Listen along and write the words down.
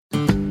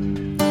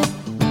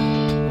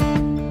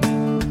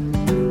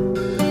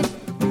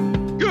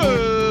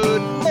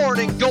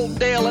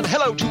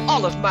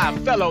all of my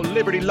fellow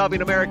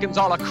liberty-loving Americans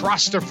all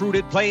across the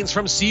fruited plains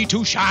from sea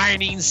to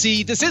shining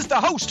sea. This is the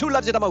host who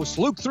loves you the most,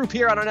 Luke Throop,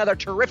 here on another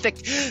terrific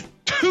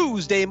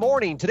Tuesday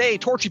morning. Today,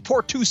 Torch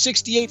Report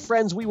 268,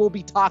 friends, we will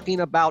be talking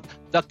about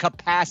the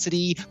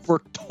capacity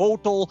for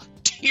total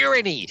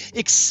tyranny,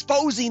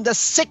 exposing the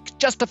sick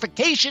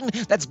justification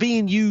that's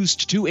being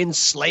used to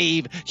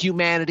enslave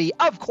humanity,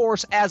 of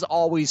course, as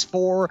always,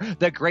 for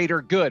the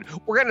greater good.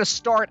 We're going to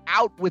start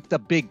out with the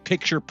big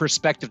picture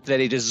perspective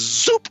today, just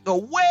zoop the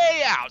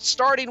way out,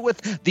 starting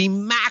with the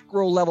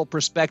macro level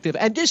perspective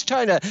and just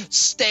trying to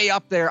stay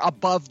up there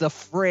above the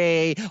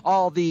fray,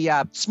 all the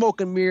smoke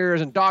and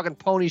mirrors and dog and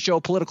pony show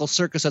political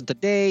circus of the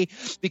day,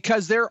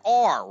 because there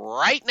are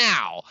right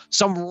now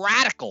some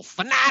radical,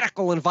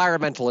 fanatical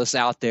environmentalists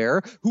out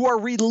there who are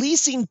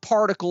releasing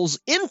particles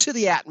into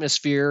the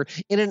atmosphere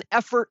in an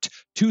effort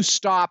to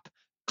stop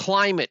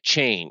climate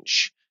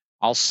change.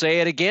 I'll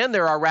say it again.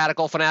 There are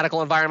radical,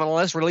 fanatical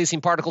environmentalists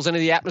releasing particles into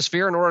the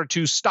atmosphere in order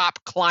to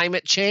stop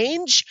climate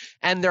change,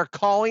 and they're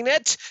calling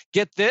it,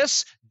 get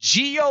this,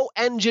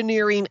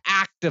 geoengineering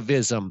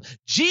activism.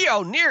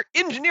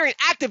 Geoengineering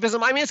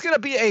activism, I mean, it's going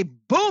to be a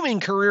booming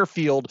career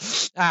field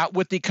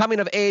with the coming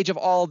of age of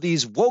all of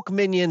these woke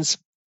minions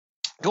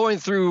going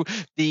through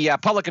the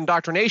public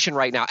indoctrination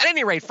right now. At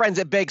any rate, friends,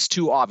 it begs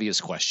two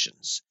obvious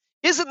questions.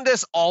 Isn't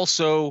this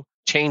also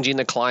changing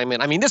the climate?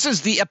 I mean, this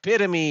is the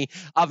epitome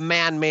of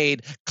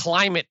man-made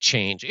climate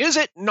change, is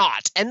it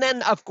not? And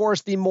then, of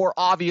course, the more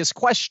obvious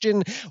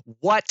question,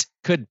 what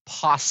could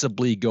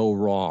possibly go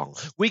wrong?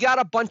 We got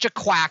a bunch of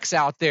quacks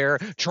out there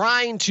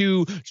trying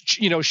to,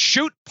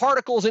 shoot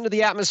particles into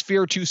the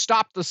atmosphere to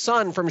stop the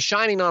sun from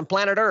shining on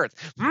planet Earth.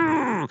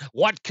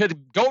 What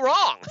could go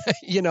wrong?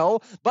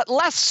 But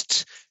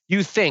lest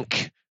you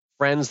think,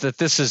 friends, that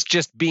this is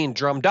just being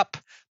drummed up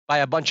by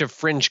a bunch of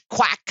fringe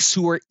quacks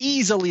who are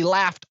easily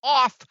laughed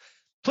off,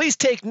 please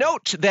take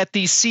note that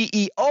the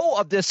CEO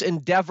of this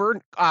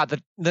endeavor,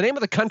 the name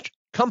of the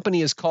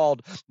company is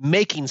called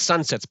Making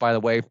Sunsets, by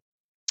the way.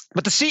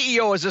 But the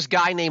CEO is this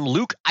guy named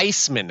Luke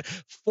Eisman,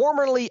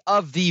 formerly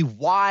of the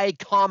Y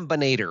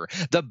Combinator,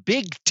 the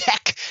big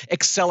tech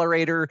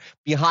accelerator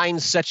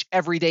behind such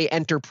everyday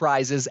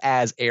enterprises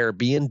as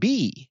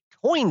Airbnb,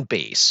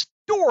 Coinbase,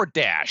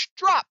 DoorDash,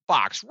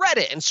 Dropbox,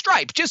 Reddit, and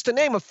Stripe, just to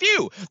name a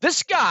few.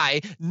 This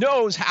guy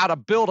knows how to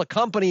build a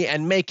company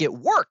and make it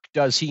work,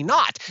 does he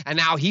not? And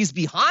now he's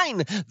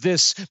behind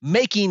this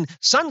Making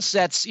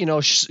Sunsets,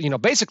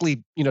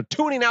 basically,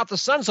 tuning out the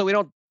sun so we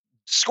don't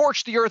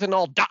scorch the earth and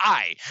all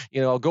die,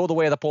 go the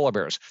way of the polar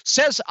bears.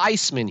 Says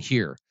Eisman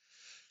here,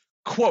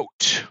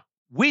 quote,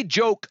 "We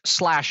joke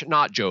 /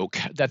 not joke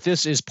that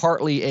this is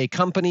partly a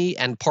company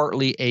and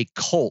partly a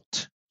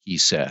cult," he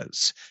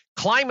says.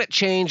 "Climate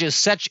change is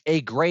such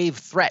a grave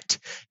threat,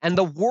 and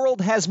the world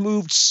has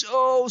moved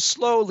so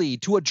slowly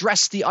to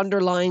address the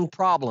underlying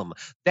problem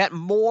that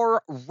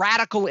more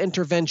radical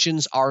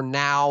interventions are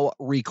now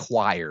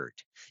required.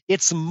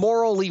 It's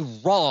morally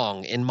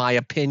wrong, in my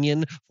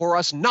opinion, for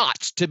us not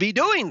to be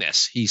doing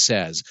this," he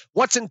says.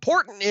 "What's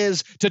important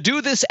is to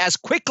do this as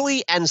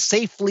quickly and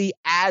safely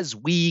as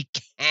we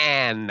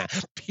can.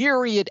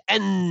 Period."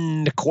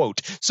 End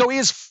quote. So he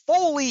is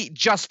fully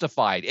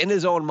justified in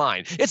his own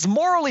mind. It's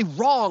morally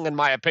wrong, in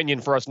my opinion,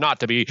 for us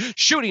not to be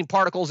shooting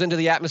particles into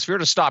the atmosphere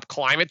to stop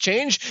climate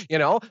change.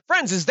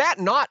 Friends, is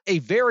that not a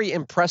very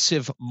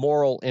impressive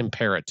moral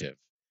imperative?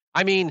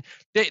 I mean,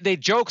 they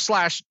joke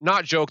 /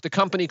 not joke. The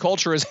company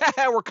culture is,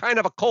 we're kind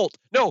of a cult.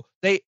 No,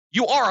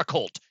 you are a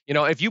cult.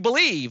 If you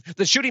believe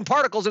that shooting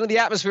particles into the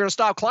atmosphere to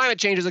stop climate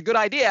change is a good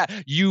idea,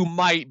 you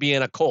might be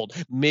in a cult.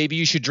 Maybe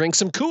you should drink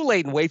some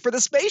Kool-Aid and wait for the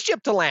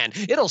spaceship to land.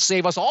 It'll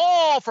save us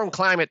all from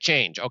climate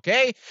change,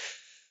 okay?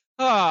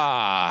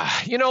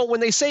 When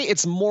they say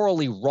it's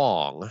morally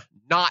wrong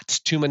not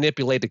to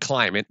manipulate the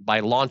climate by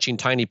launching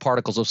tiny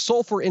particles of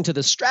sulfur into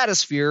the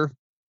stratosphere,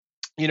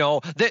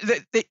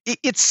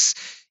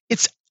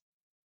 it's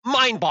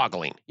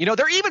mind-boggling.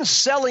 They're even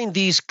selling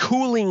these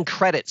cooling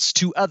credits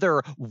to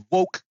other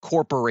woke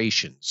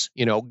corporations.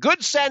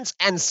 Good sense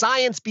and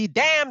science be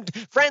damned,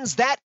 friends.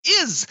 That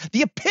is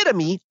the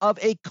epitome of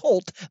a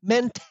cult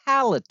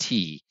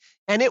mentality.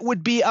 And it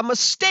would be a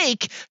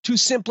mistake to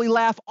simply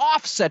laugh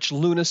off such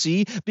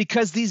lunacy,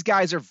 because these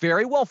guys are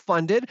very well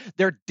funded.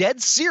 They're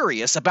dead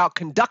serious about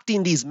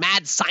conducting these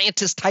mad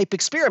scientist type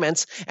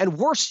experiments. And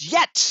worse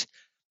yet,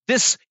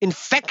 this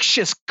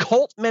infectious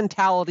cult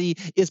mentality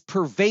is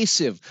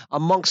pervasive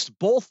amongst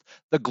both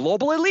the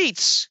global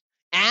elites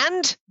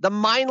and the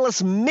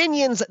mindless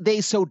minions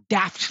they so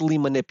daftly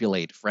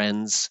manipulate,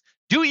 friends.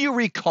 Do you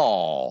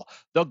recall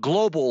the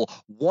global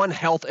One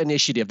Health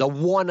initiative, the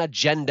one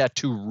agenda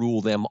to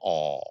rule them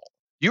all?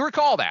 You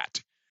recall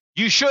that?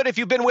 You should if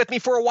you've been with me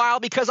for a while,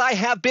 because I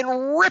have been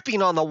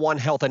ripping on the One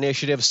Health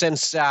initiative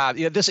since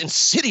this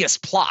insidious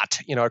plot,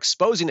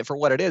 exposing it for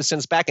what it is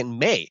since back in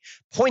May,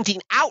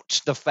 pointing out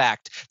the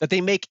fact that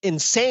they make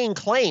insane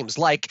claims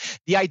like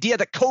the idea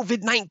that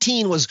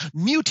COVID-19 was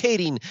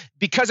mutating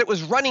because it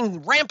was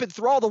running rampant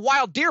through all the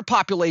wild deer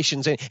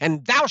populations,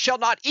 and thou shalt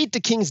not eat the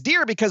king's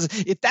deer, because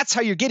if that's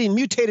how you're getting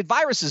mutated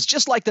viruses,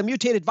 just like the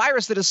mutated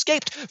virus that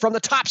escaped from the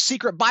top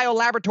secret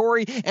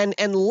biolaboratory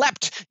and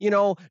leapt,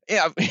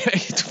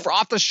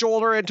 off the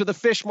shoulder into the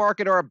fish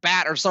market or a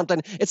bat or something.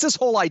 It's this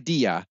whole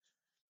idea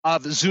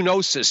of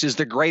zoonosis is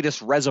the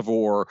greatest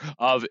reservoir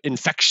of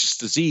infectious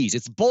disease.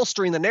 It's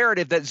bolstering the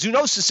narrative that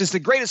zoonosis is the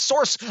greatest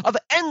source of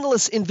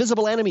endless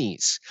invisible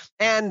enemies.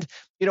 And,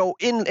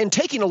 in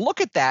taking a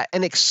look at that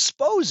and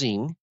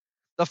exposing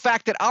the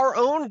fact that our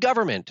own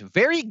government,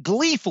 very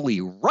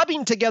gleefully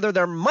rubbing together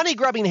their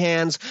money-grubbing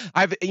hands,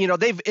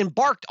 they've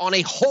embarked on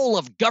a whole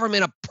of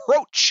government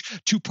approach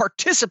to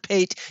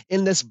participate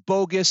in this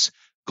bogus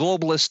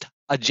globalist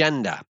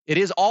agenda. It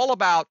is all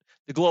about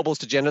the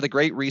globalist agenda, the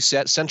Great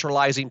Reset,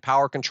 centralizing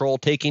power control,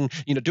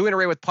 doing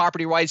away with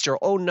property rights. You'll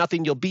own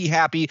nothing. You'll be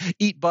happy.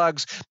 Eat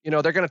bugs.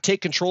 They're going to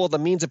take control of the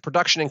means of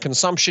production and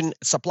consumption,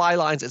 supply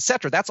lines,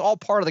 etc. That's all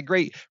part of the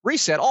Great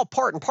Reset, all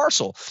part and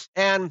parcel.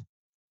 And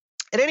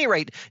at any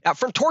rate,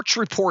 from Torch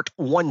Report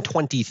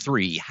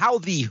 123, How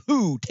the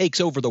WHO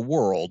Takes Over the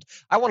World,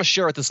 I want to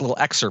share this little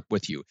excerpt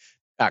with you.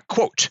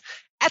 Quote,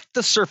 "At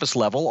the surface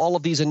level, all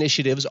of these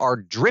initiatives are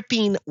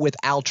dripping with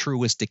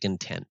altruistic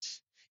intent.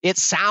 It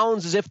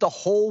sounds as if the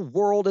whole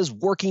world is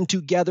working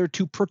together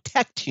to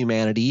protect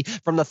humanity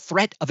from the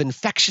threat of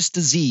infectious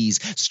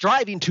disease,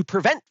 striving to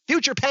prevent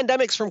future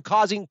pandemics from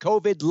causing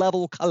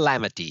COVID-level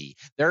calamity.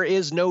 There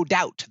is no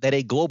doubt that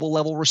a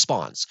global-level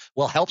response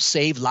will help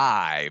save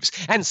lives.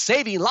 And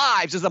saving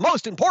lives is the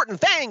most important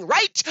thing,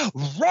 right?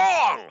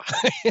 Wrong!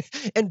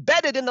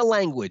 Embedded in the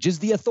language is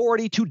the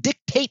authority to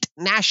dictate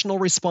national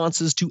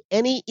responses to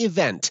any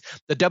event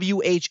the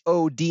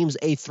WHO deems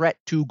a threat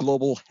to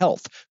global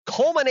health,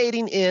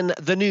 culminating in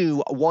the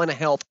new One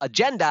Health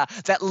agenda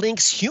that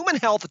links human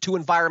health to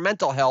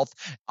environmental health,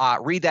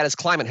 read that as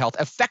climate health,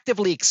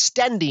 effectively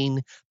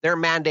extending their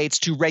mandates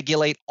to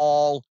regulate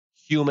all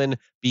human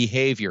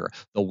behavior.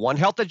 The One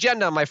Health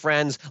agenda, my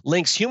friends,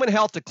 links human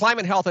health to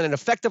climate health, and it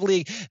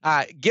effectively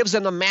gives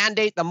them the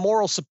mandate, the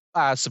moral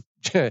supremacy,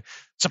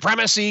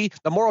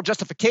 the moral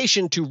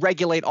justification to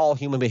regulate all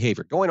human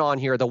behavior. Going on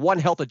here, the One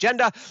Health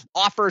agenda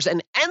offers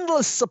an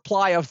endless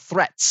supply of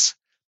threats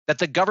that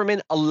the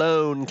government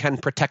alone can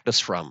protect us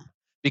from,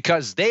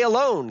 because they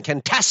alone can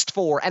test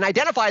for and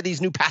identify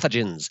these new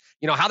pathogens.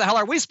 How the hell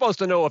are we supposed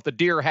to know if the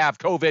deer have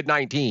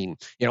COVID-19?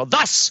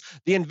 Thus,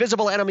 the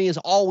invisible enemy is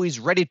always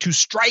ready to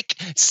strike,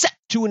 set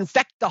to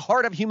infect the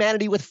heart of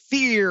humanity with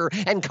fear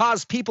and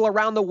cause people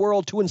around the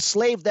world to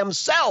enslave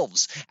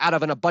themselves out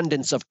of an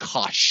abundance of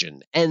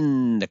caution."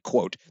 End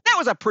quote. That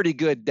was a pretty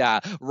good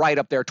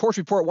write-up there. Torch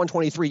Report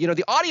 123.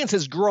 The audience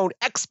has grown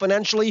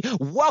exponentially.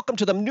 Welcome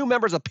to the new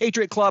members of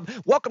Patriot Club.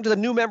 Welcome to the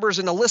new members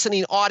in the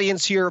listening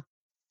audience here.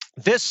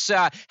 This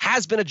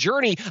has been a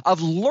journey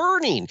of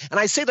learning.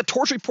 And I say the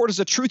Torch Report is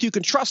a truth you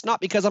can trust,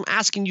 not because I'm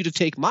asking you to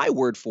take my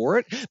word for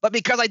it, but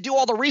because I do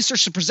all the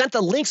research to present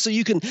the links so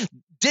you can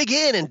dig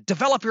in and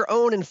develop your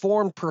own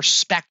informed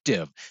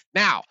perspective.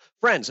 Now,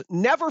 friends,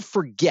 never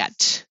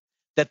forget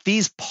that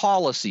these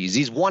policies,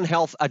 these One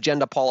Health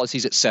agenda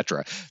policies,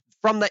 etc.,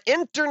 from the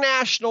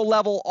international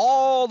level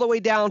all the way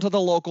down to the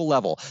local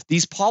level,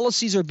 these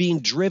policies are being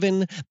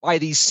driven by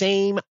the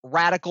same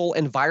radical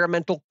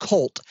environmental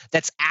cult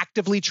that's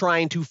actively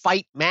trying to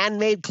fight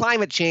man-made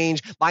climate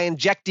change by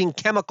injecting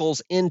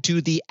chemicals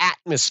into the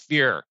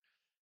atmosphere.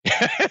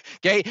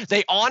 Okay,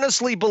 they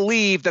honestly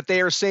believe that they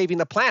are saving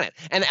the planet,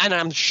 and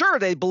I'm sure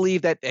they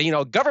believe that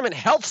government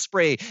health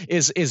spray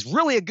is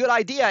really a good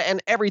idea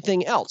and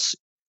everything else.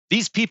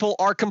 These people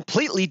are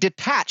completely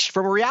detached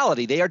from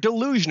reality. They are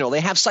delusional. They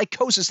have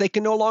psychosis. They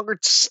can no longer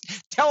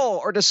tell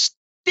or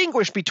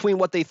distinguish between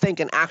what they think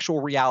and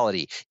actual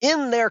reality.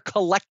 In their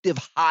collective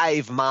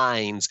hive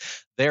minds,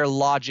 their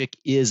logic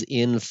is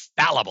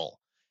infallible.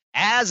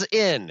 As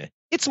in,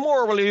 it's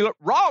morally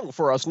wrong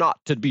for us not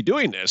to be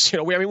doing this.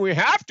 We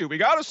have to. We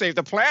got to save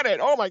the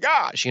planet. Oh my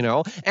gosh,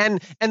 And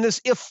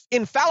this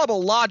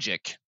infallible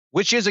logic,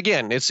 which is,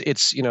 again,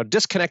 it's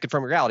disconnected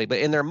from reality, but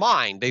in their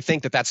mind, they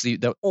think that that's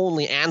the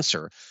only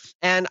answer.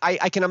 And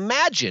I can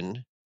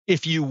imagine,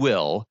 if you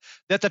will,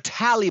 that the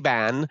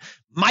Taliban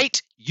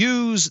might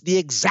use the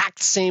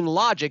exact same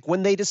logic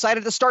when they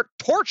decided to start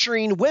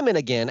torturing women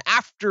again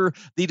after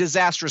the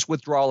disastrous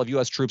withdrawal of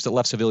U.S. troops that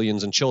left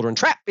civilians and children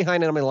trapped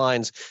behind enemy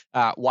lines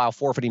while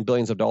forfeiting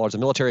billions of dollars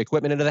of military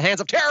equipment into the hands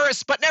of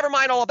terrorists. But never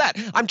mind all of that.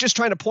 I'm just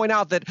trying to point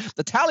out that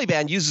the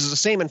Taliban uses the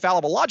same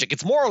infallible logic.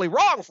 It's morally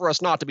wrong for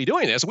us not to be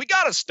doing this. We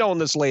got to stone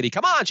this lady.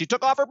 Come on, she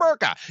took off her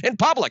burqa in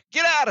public.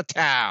 Get out of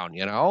town,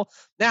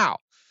 Now,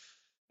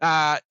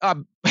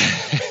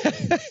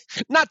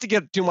 not to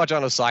get too much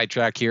on a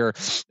sidetrack here,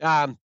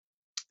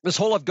 this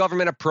whole of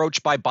government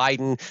approach by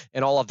Biden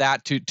and all of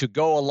that to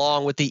go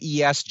along with the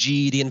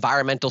ESG, the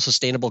environmental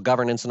sustainable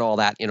governance and all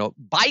that.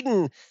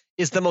 Biden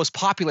is the most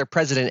popular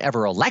president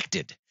ever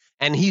elected.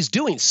 And he's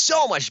doing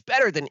so much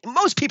better than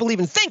most people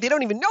even think. They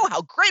don't even know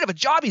how great of a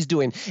job he's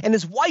doing. And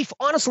his wife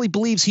honestly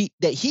believes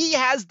that he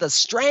has the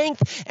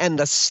strength and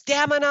the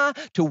stamina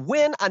to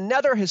win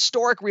another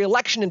historic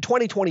reelection in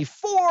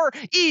 2024,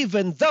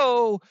 even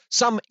though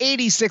some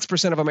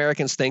 86% of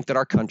Americans think that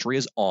our country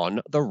is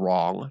on the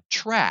wrong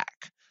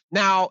track.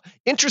 Now,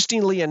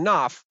 interestingly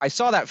enough, I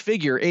saw that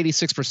figure,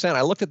 86%.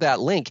 I looked at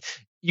that link.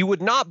 You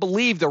would not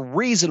believe the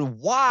reason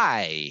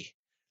why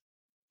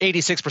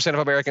 86% of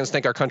Americans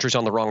think our country's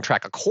on the wrong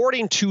track.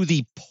 According to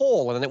the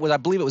poll, and I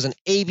believe it was an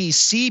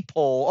ABC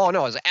poll. Oh,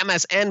 no, it was an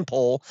MSN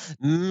poll,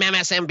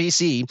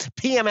 MSNBC,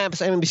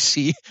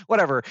 PMSNBC,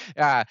 whatever.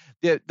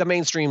 The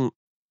mainstream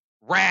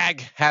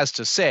rag has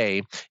to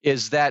say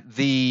is that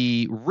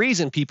the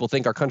reason people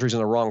think our country's on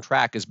the wrong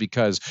track is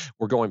because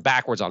we're going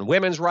backwards on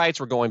women's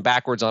rights, we're going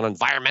backwards on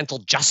environmental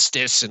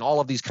justice and all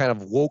of these kind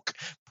of woke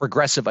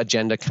progressive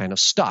agenda kind of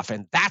stuff.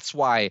 And that's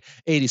why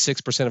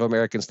 86% of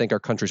Americans think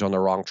our country's on the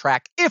wrong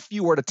track if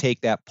you were to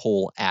take that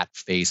poll at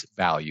face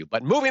value.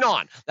 But moving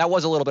on, that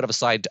was a little bit of a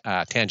side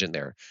tangent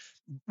there.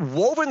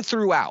 Woven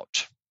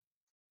throughout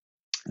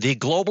the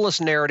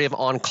globalist narrative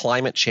on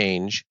climate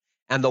change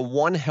and the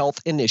One Health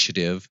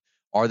initiative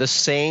are the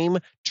same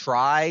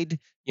tried,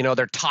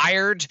 they're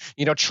tired,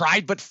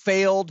 tried but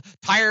failed,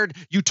 tired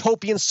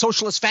utopian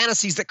socialist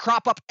fantasies that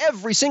crop up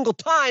every single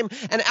time,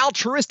 and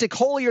altruistic,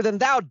 holier than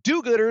thou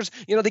do-gooders,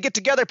 they get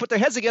together, put their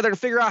heads together and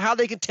figure out how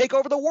they can take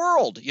over the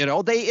world.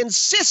 They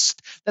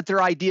insist that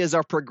their ideas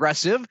are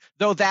progressive,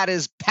 though that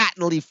is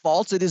patently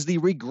false. It is the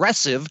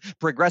regressive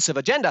progressive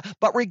agenda.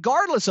 But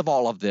regardless of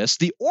all of this,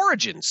 the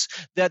origins,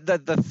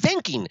 the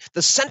thinking,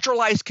 the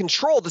centralized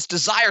control, this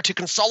desire to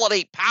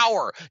consolidate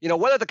power,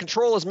 whether the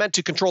control is meant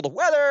to control the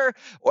weather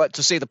or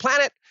to save the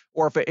planet,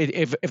 or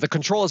if the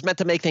control is meant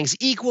to make things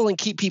equal and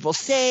keep people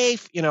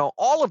safe,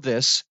 all of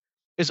this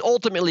is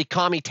ultimately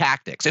commie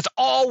tactics. It's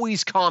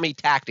always commie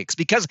tactics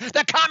because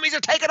the commies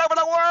are taking over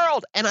the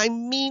world. And I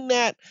mean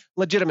that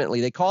legitimately.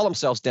 They call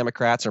themselves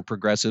Democrats or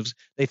progressives.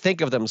 They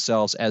think of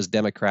themselves as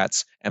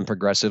Democrats and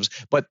progressives,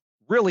 but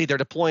really they're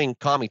deploying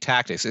commie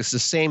tactics. It's the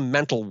same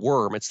mental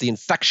worm. It's the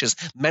infectious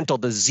mental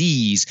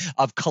disease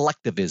of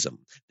collectivism.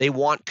 They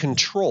want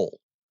control.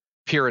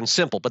 Pure and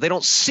simple, but they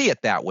don't see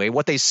it that way.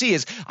 What they see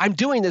is, I'm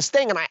doing this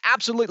thing and I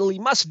absolutely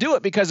must do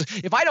it because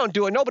if I don't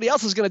do it, nobody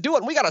else is going to do it,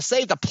 and we got to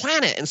save the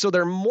planet. And so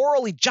they're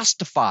morally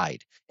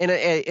justified in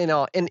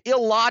an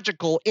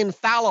illogical,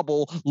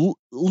 infallible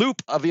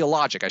loop of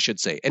illogic, I should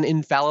say. An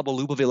infallible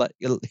loop of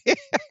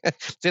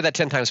say that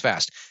 10 times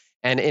fast.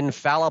 An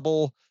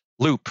infallible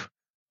loop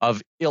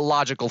of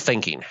illogical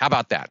thinking. How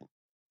about that?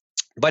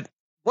 But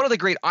one of the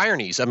great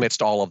ironies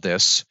amidst all of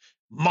this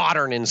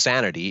modern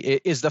insanity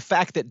is the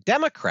fact that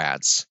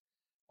Democrats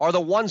are the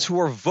ones who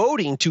are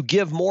voting to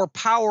give more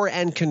power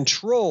and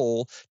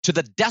control to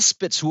the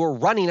despots who are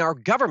running our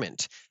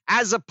government,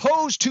 as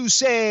opposed to,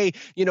 say,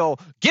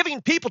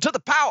 giving people to the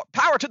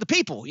power to the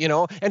people,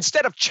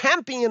 instead of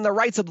championing the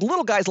rights of the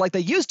little guys like they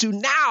used to.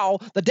 Now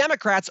the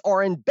Democrats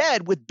are in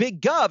bed with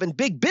big gov and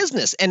big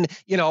business. And,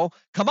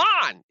 come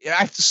on.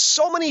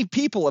 So many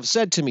people have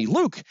said to me,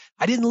 Luke,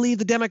 I didn't leave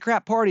the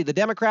Democrat Party. The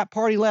Democrat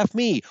Party left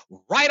me.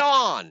 Right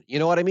on. You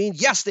know what I mean?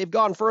 Yes, they've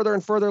gone further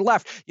and further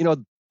left.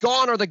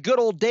 Gone are the good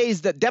old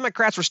days that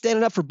Democrats were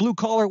standing up for blue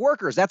collar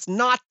workers. That's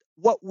not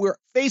what we're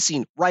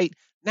facing right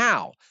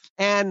now.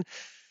 And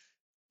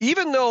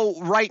even though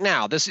right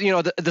now, this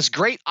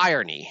great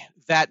irony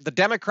that the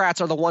Democrats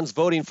are the ones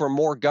voting for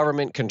more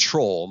government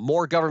control,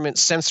 more government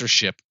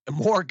censorship,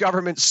 more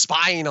government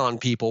spying on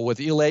people with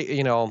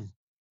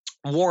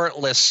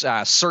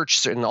warrantless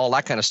search and all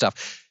that kind of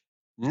stuff.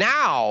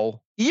 Now,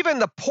 even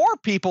the poor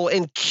people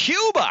in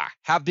Cuba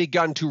have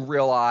begun to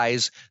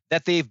realize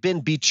that they've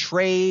been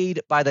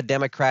betrayed by the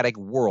democratic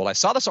world. I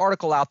saw this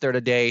article out there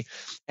today,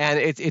 and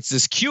it's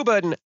this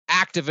Cuban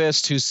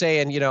activist who's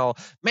saying,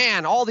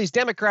 man, all these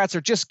Democrats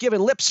are just giving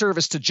lip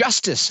service to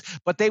justice,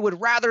 but they would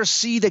rather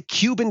see the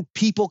Cuban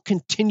people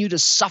continue to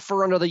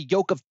suffer under the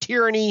yoke of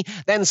tyranny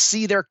than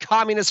see their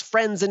communist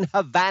friends in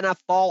Havana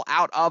fall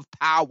out of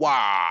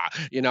power.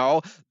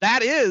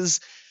 That is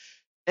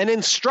an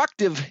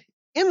instructive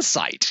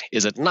insight,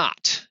 is it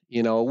not?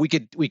 We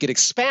could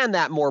expand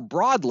that more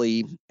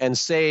broadly and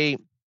say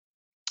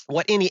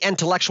what any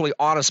intellectually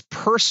honest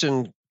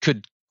person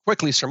could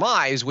quickly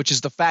surmise, which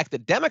is the fact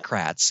that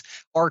Democrats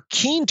are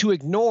keen to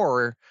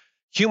ignore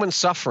human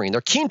suffering. They're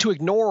keen to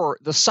ignore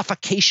the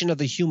suffocation of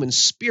the human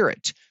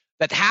spirit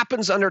that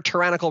happens under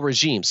tyrannical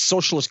regimes,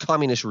 socialist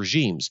communist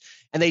regimes.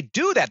 And they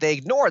do that. They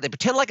ignore it. They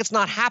pretend like it's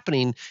not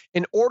happening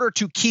in order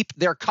to keep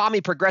their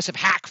commie progressive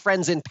hack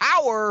friends in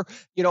power,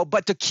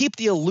 but to keep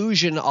the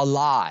illusion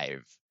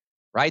alive,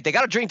 right? They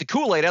got to drink the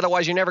Kool-Aid.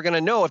 Otherwise, you're never going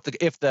to know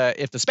if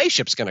the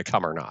spaceship's going to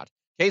come or not.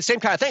 Okay, same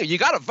kind of thing. You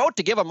got to vote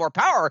to give them more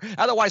power.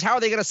 Otherwise, how are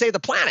they going to save the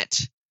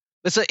planet?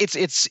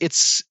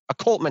 It's a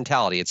cult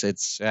mentality.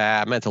 It's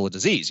mental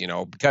disease,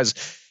 because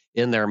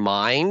In their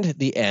mind,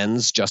 the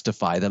ends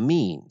justify the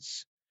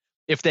means.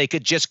 If they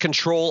could just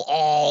control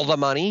all the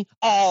money,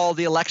 all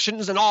the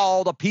elections, and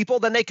all the people,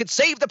 then they could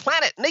save the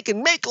planet and they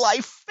can make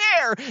life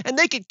fair and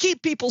they could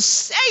keep people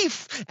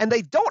safe. And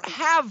they don't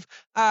have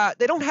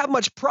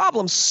much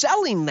problem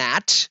selling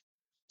that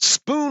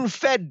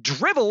spoon-fed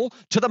drivel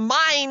to the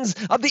minds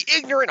of the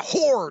ignorant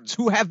hordes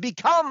who have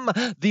become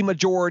the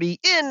majority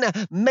in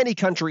many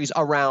countries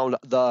around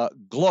the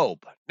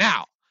globe.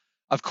 Now,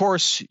 of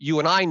course, you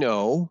and I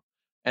know,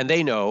 and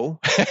they know,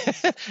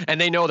 and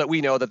they know that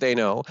we know that they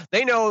know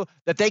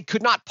that they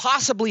could not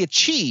possibly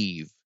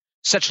achieve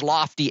such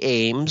lofty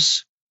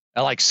aims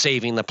like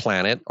saving the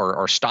planet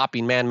or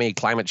stopping man-made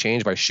climate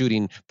change by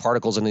shooting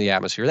particles into the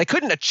atmosphere. They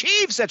couldn't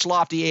achieve such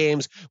lofty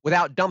aims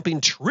without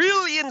dumping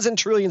trillions and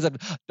trillions of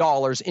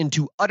dollars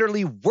into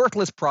utterly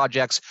worthless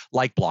projects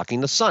like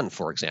blocking the sun,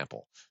 for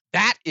example.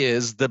 That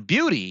is the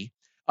beauty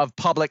of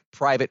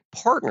public-private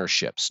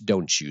partnerships,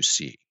 don't you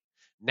see?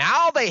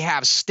 Now they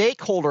have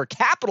stakeholder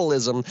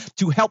capitalism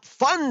to help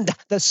fund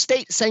the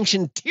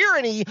state-sanctioned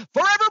tyranny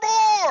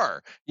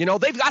forevermore. You know,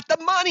 they've got the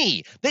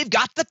money, they've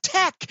got the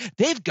tech,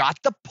 they've got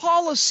the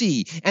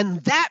policy,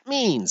 and that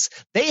means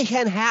they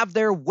can have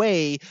their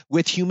way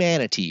with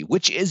humanity,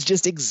 which is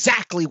just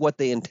exactly what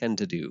they intend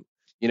to do.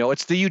 You know,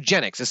 it's the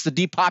eugenics, it's the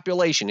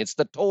depopulation, it's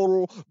the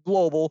total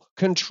global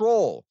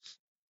control.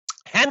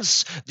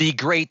 Hence the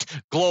great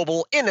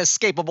global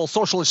inescapable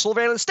socialist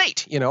surveillance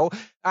state,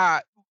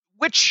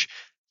 which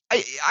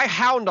I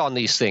hound on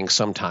these things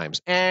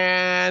sometimes,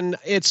 and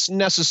it's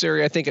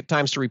necessary, I think, at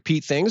times to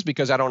repeat things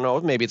because I don't know,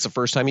 maybe it's the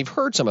first time you've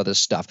heard some of this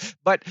stuff,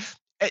 but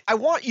I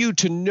want you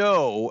to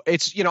know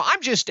it's,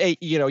 I'm just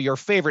your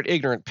favorite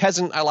ignorant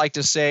peasant, I like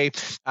to say.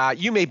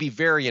 You may be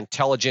very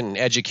intelligent and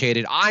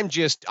educated. I'm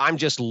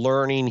just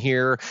learning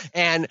here.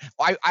 And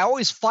I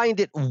always find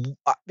it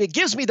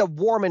gives me the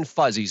warm and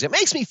fuzzies. It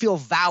makes me feel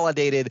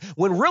validated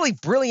when really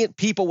brilliant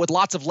people with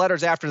lots of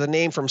letters after the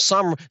name from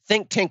some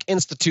think tank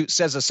institute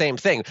says the same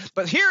thing.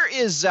 But here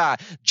is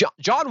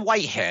John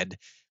Whitehead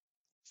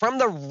from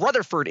the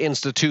Rutherford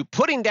Institute,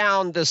 putting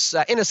down this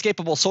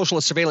inescapable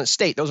socialist surveillance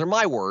state. Those are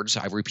my words.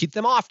 I repeat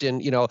them often.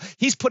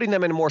 He's putting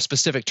them in more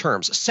specific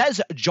terms.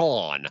 Says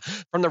John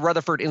from the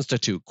Rutherford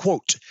Institute,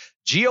 quote,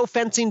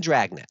 geofencing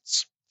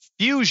dragnets,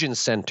 fusion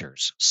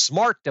centers,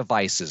 smart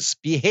devices,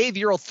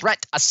 behavioral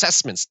threat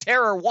assessments,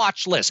 terror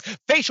watch lists,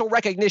 facial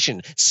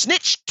recognition,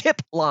 snitch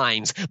tip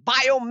lines,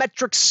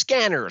 biometric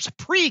scanners,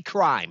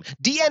 pre-crime,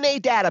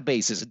 DNA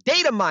databases,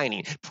 data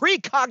mining,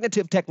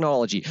 precognitive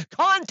technology,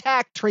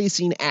 contact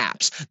tracing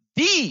apps.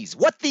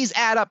 What these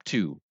add up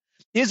to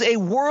is a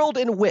world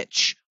in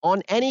which,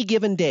 on any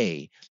given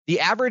day, the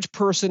average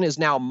person is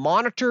now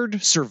monitored,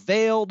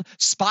 surveilled,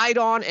 spied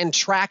on, and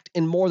tracked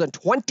in more than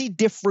 20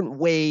 different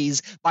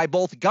ways by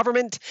both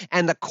government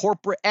and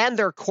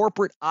their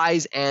corporate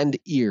eyes and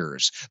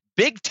ears.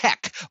 Big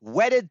tech,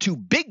 wedded to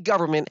big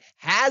government,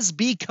 has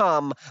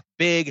become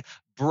Big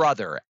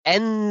Brother.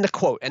 End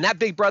quote. And that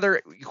Big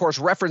Brother, of course,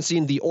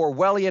 referencing the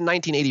Orwellian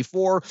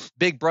 1984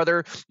 Big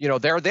Brother,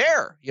 they're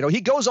there.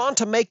 He goes on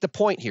to make the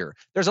point here.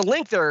 There's a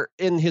link there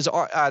in his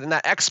in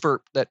that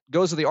expert that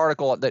goes to the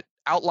article that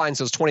outlines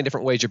those 20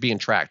 different ways you're being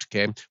tracked,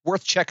 okay?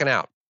 Worth checking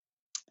out.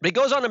 But he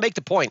goes on to make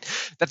the point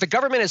that the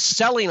government is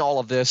selling all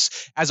of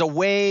this as a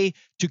way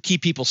to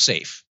keep people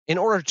safe. In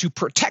order to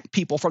protect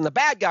people from the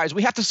bad guys,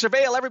 we have to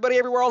surveil everybody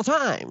everywhere all the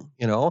time,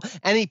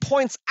 And he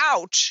points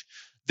out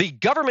the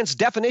government's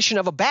definition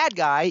of a bad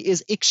guy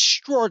is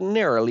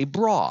extraordinarily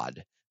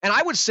broad. And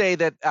I would say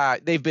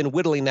that they've been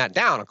whittling that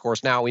down. Of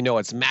course, now we know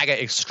it's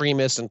MAGA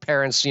extremists and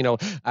parents,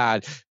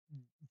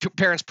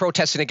 parents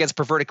protesting against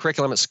perverted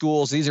curriculum at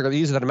schools. These are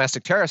the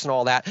domestic terrorists and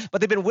all that. But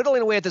they've been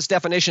whittling away at this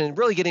definition and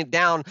really getting it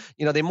down.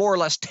 They more or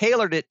less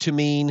tailored it to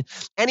mean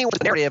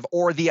anyone's narrative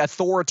or the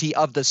authority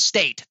of the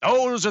state.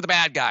 Those are the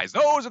bad guys.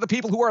 Those are the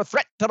people who are a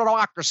threat to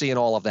democracy and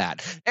all of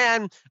that.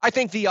 And I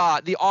think the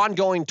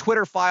ongoing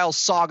Twitter files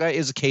saga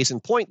is a case in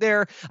point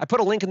there. I put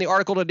a link in the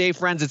article today,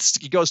 friends.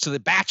 It goes to the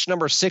batch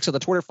number 6 of the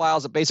Twitter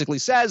files that basically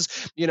says,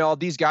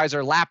 these guys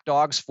are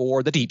lapdogs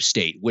for the deep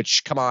state,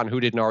 which, come on, who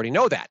didn't already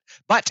know that?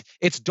 But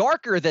it's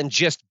darker than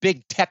just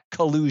big tech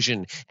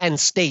collusion and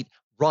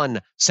state-run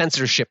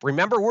censorship.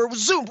 Remember, we're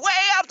zoomed way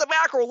out at the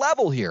macro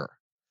level here.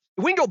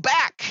 We can go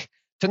back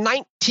to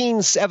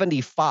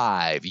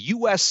 1975.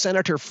 U.S.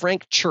 Senator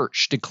Frank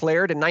Church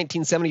declared in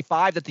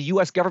 1975 that the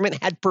U.S.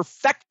 government had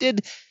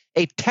perfected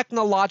a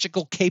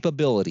technological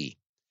capability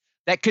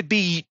that could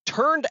be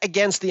turned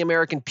against the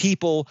American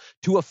people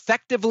to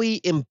effectively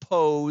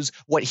impose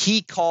what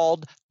he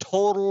called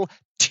total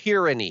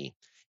tyranny.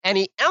 And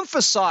he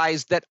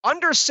emphasized that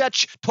under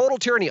such total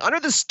tyranny, under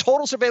this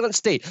total surveillance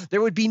state,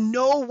 there would be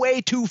no way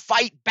to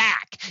fight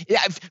back.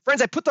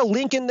 Friends, I put the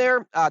link in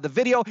there, the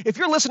video. If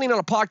you're listening on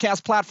a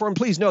podcast platform,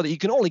 please know that you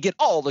can only get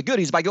all the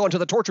goodies by going to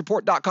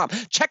thetorchreport.com.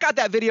 Check out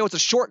that video. It's a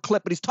short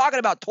clip, but he's talking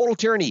about total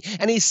tyranny.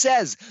 And he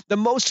says the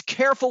most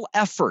careful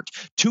effort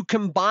to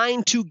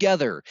combine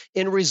together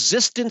in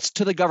resistance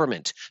to the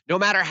government, no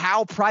matter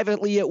how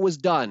privately it was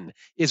done,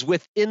 is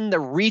within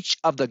the reach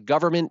of the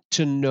government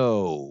to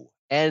know.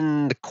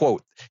 End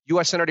quote.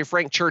 U.S. Senator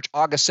Frank Church,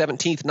 August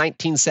 17th,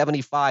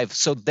 1975.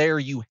 So there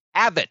you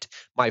have it,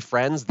 my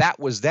friends. That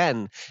was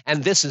then,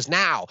 and this is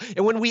now.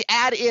 And when we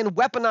add in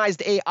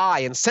weaponized AI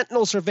and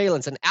sentinel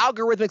surveillance and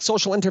algorithmic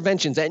social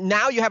interventions, and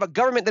now you have a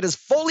government that is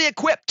fully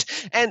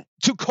equipped and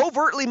to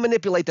covertly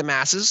manipulate the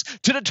masses,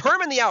 to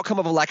determine the outcome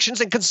of elections,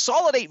 and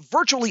consolidate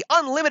virtually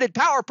unlimited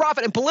power,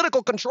 profit, and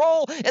political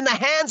control in the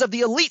hands of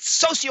the elite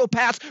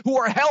sociopaths who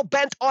are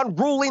hell-bent on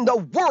ruling the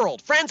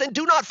world. Friends, and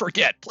do not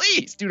forget,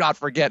 please do not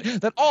forget,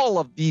 that all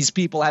of these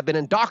people have been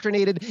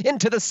indoctrinated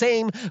into the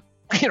same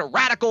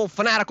radical,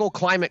 fanatical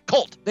climate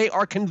cult. They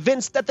are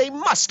convinced that they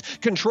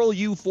must control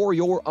you for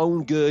your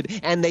own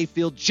good, and they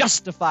feel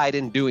justified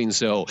in doing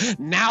so.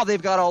 Now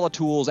they've got all the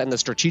tools and the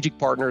strategic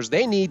partners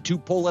they need to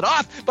pull it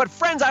off. But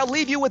friends, I'll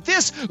leave you with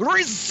this.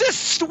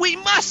 Resist we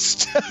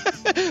must.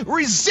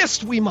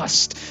 Resist we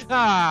must.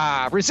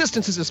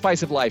 Resistance is the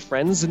spice of life,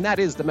 friends, and that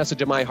is the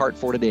message of my heart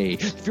for today.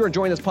 If you're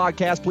enjoying this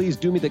podcast, please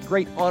do me the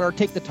great honor.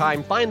 Take the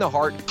time, find the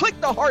heart,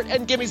 click the heart,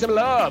 and give me some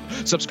love.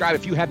 Subscribe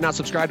if you have not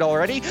subscribed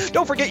already.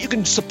 Don't forget you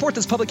can support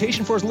this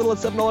publication for as little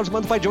as $7 a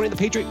month by joining the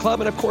Patriot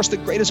Club. And of course, the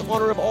greatest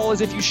honor of all is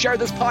if you share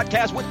this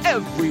podcast with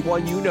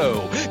everyone you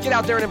know. Get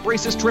out there and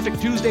embrace this terrific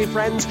Tuesday,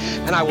 friends.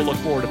 And I will look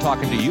forward to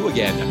talking to you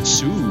again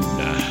soon.